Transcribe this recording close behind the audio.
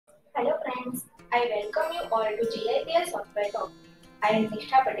Hello friends, I welcome you all to GIPL Software Talk. I am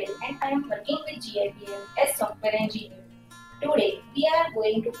Nishtha Patel and I am working with GIPL as software engineer. Today, we are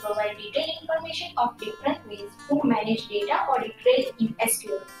going to provide detailed information of different ways to manage data audit trail in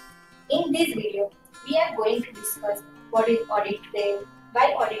SQL. In this video, we are going to discuss what is audit trail, why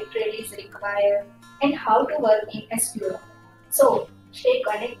audit trail is required, and how to work in SQL. So, stay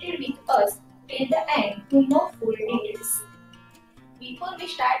connected with us till the end to know full details. Before we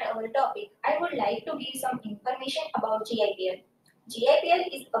start our topic, I would like to give some information about GIPL. GIPL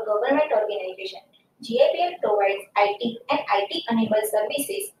is a government organization. GIPL provides IT and IT-enabled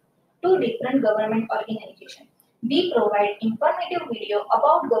services to different government organizations. We provide informative video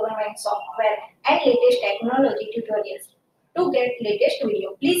about government software and latest technology tutorials. To get latest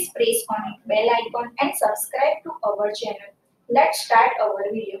video, please press on bell icon and subscribe to our channel. Let's start our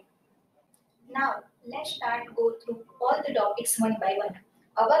video. Now, let's start go through all the topics one by one.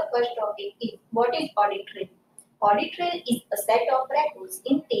 Our first topic is what is audit trail. Audit trail is a set of records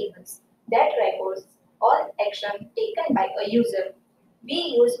in tables that records all action taken by a user. We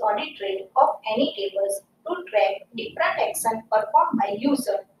use audit trail of any tables to track different action performed by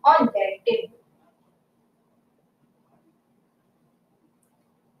user on that table.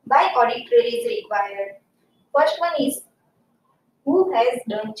 Why audit trail is required? First one is who has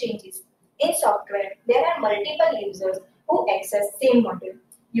done changes. In software, there are multiple users who access same module.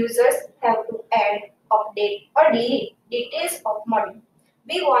 Users have to add, update or delete details of module.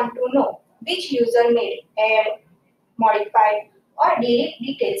 We want to know which user made, add, modify or delete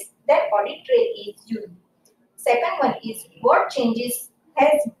details that audit trail is used. Second one is what changes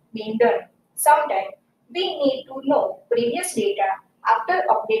has been done. Sometimes we need to know previous data after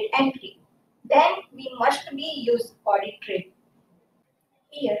update entry. Then we must be use audit trail.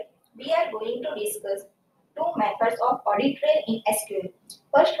 Here, we are going to discuss two methods of audit trail in SQL.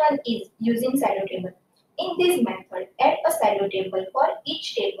 First one is using silo table. In this method, add a silo table for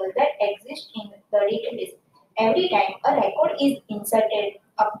each table that exists in the database. Every time a record is inserted,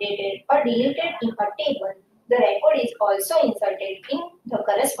 updated, or deleted in a table, the record is also inserted in the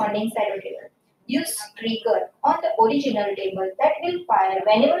corresponding silo table. Use trigger on the original table that will fire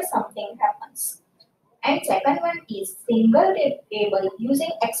whenever something happens. And second one is single table using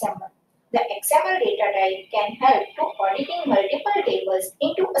XML. The XML data type can help to auditing multiple tables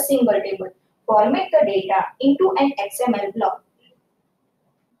into a single table. Format the data into an XML block.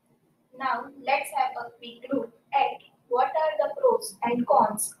 Now let's have a quick look at what are the pros and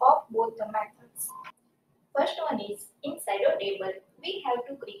cons of both the methods. First one is in silo table, we have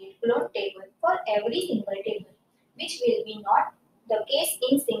to create clone table for every single table, which will be not the case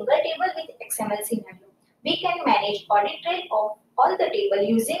in single table with XML scenario. We can manage audit trail of all the table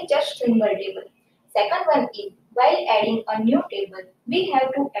using just single table. Second one is while adding a new table, we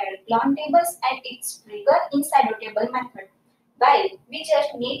have to add clone tables and its trigger in silo table method. While we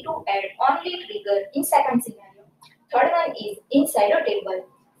just need to add only trigger in second scenario. Third one is in silo table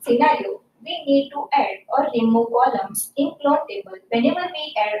scenario, we need to add or remove columns in clone table whenever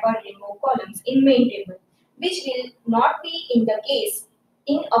we add or remove columns in main table, which will not be in the case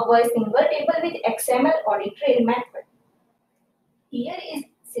in our single table with XML audit trail method. Here is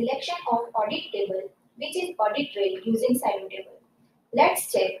selection of audit table, which is audit trail using silo table.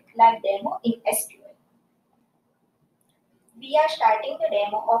 Let's check live demo in SQL. We are starting the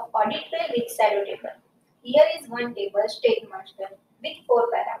demo of audit trail with silo table. Here is one table state master with 4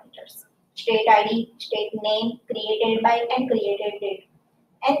 parameters. State ID, state name, created by and created date.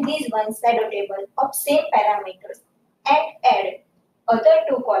 And this one silo table of same parameters and add other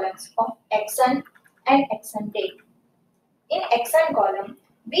 2 columns of action and action date. In action column,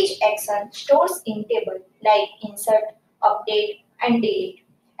 which action stores in table like insert, update and delete,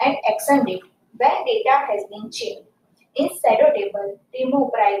 and action date when data has been changed. In shadow table,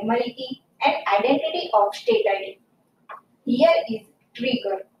 remove primary key and identity of state ID. Here is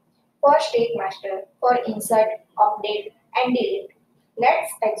trigger for state master for insert, update and delete.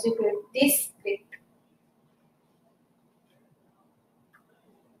 Let's execute this script.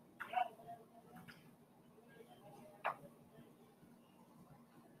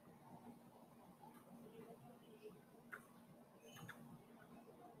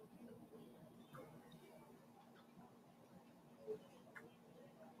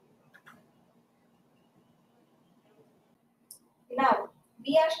 Now,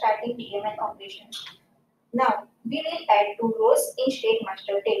 we are starting DML operations. Now, we will add 2 rows in state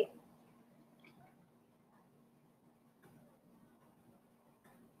master table.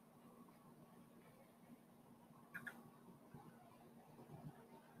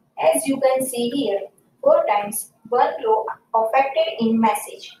 As you can see here, 4 times one row affected in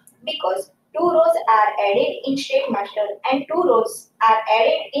message. because two rows are added in State Master and two rows are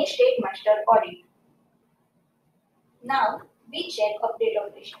added in State Master Audit. Now we check update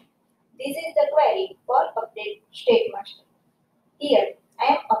operation. This is the query for update State Master. Here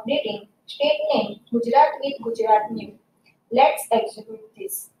I am updating state name Gujarat with Gujarat new. Let's execute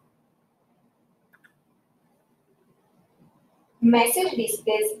this. Message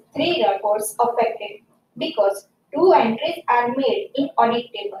displays three records affected because two entries are made in audit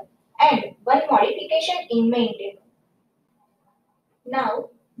table and one modification in main table. Now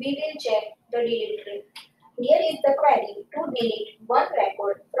we will check the delete rate. Here is the query to delete one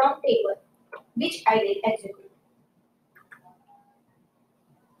record from table, which I will execute.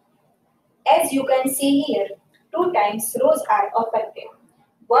 As you can see here, two times rows are affected.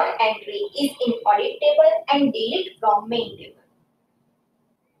 One entry is in audit table and delete from main table.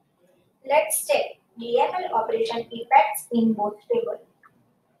 Let's check DML operation effects in both tables.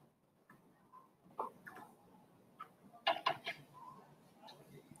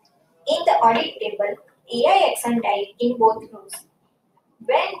 In the audit table, AI action type in both rows.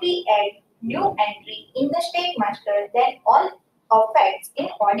 When we add new entry in the state master, then all affects in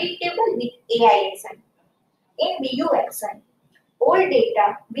audit table with AI action. In BU action, old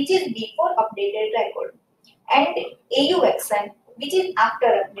data which is before updated record and AU action which is after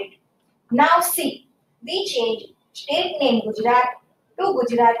update. Now see, we change state name Gujarat to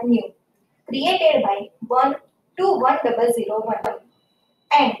Gujarat new created by 1 to 1001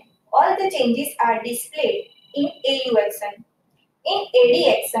 and all the changes are displayed in AU action. In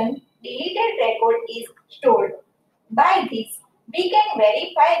AD action, deleted record is stored. By this, we can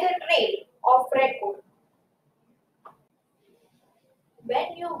verify the trail of record.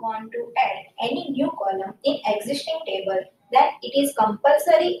 When you want to add any new column in existing table, then it is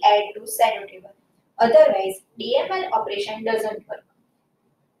compulsory add to shadow table. Otherwise, DML operation doesn't work.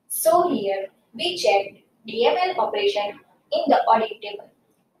 So here, we checked DML operation in the audit table.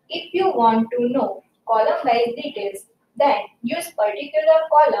 If you want to know column-wise details, then use particular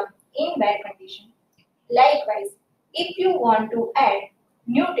column in where condition. Likewise, if you want to add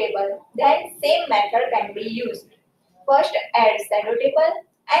new table, then same method can be used. First add shadow table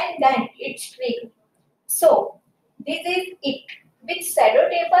and then its trigger. So this is it with shadow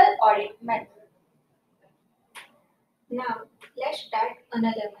table audit method. Now let's start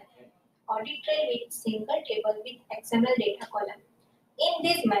another method. Audit trail with single table with XML data column. In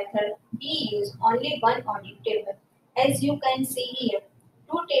this method, we use only one audit table. As you can see here,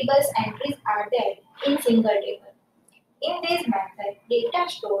 two tables entries are there in single table. In this method, data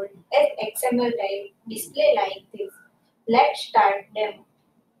stored as XML type display like this. Let's start demo.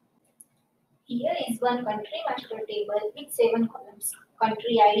 Here is one country master table with 7 columns.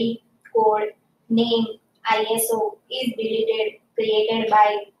 Country ID, code, name, ISO is deleted, created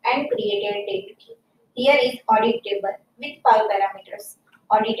by and created date. Here is audit table with 5 parameters.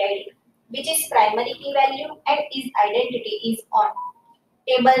 Audit ID, which is primary key value and its identity is on.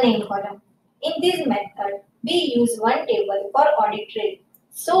 Table name column. In this method, we use one table for audit trail.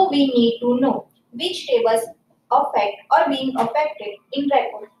 So we need to know which tables affect or being affected in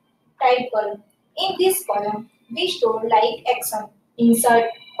record. Type column. In this column, we store like action, insert,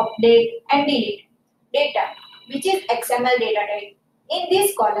 update and delete. Data, which is XML data type. In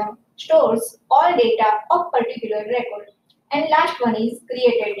this column, stores all data of particular record. And last one is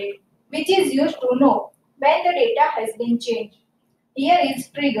created date, which is used to know when the data has been changed. Here is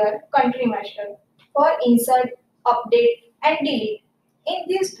trigger country master for insert, update and delete. In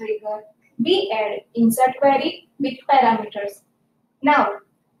this trigger, we add insert query with parameters. Now,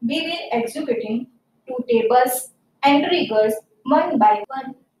 we will executing two tables and triggers one by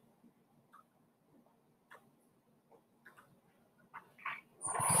one.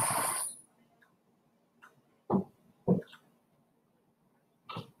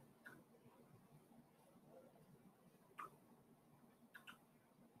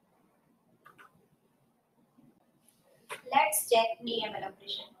 Let's check DML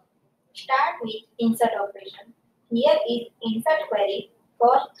operation. Start with insert operation. Here is insert query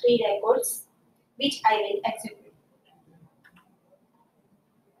for 3 records which I will execute.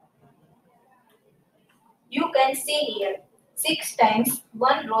 You can see here 6 times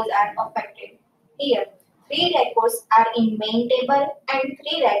 1 rows are affected. Here 3 records are in main table and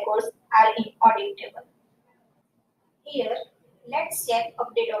 3 records are in audit table. Here let's check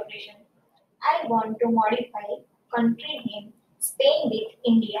update operation. I want to modify country name Spain with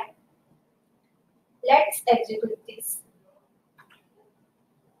India. Let's execute this.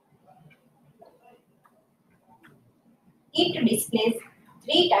 It displays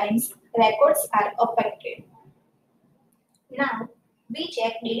 3 times records are affected. Now We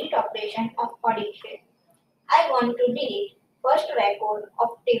check delete operation of audit trail. I want to delete first record of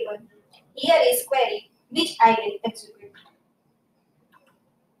table. Here is query which I will execute.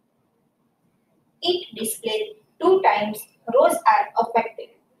 It displays 2 times rows are affected.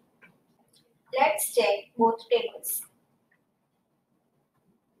 Let's check both tables.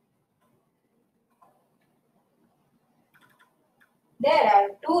 There are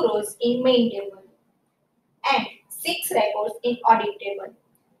 2 rows in main table and 6 records in audit table.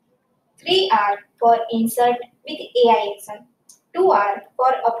 3 are for insert with AI action. 2 are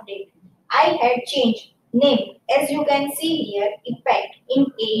for update. I had changed name as you can see here effect in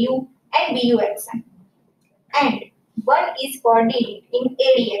AU and BU action. And 1 is for delete in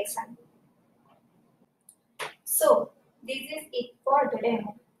AD action. So this is it for the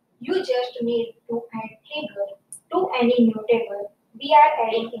demo. You just need to add trigger to any new table we are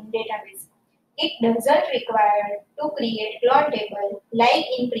adding in database. It doesn't require to create clone table like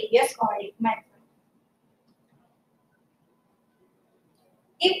in previous audit method.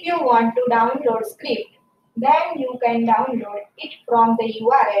 If you want to download script, then you can download it from the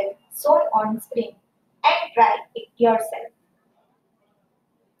URL shown on screen and try it yourself.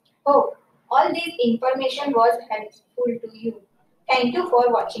 Hope all this information was helpful to you. Thank you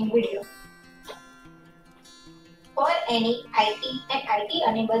for watching video. For any IT and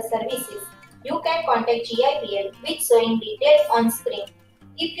IT-enabled services, you can contact GIPL with showing details on screen.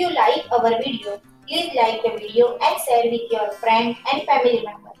 If you like our video, please like the video and share with your friend and family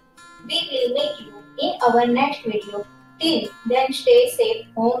member. We will meet you in our next video. Till then, stay safe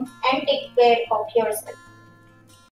home and take care of yourself.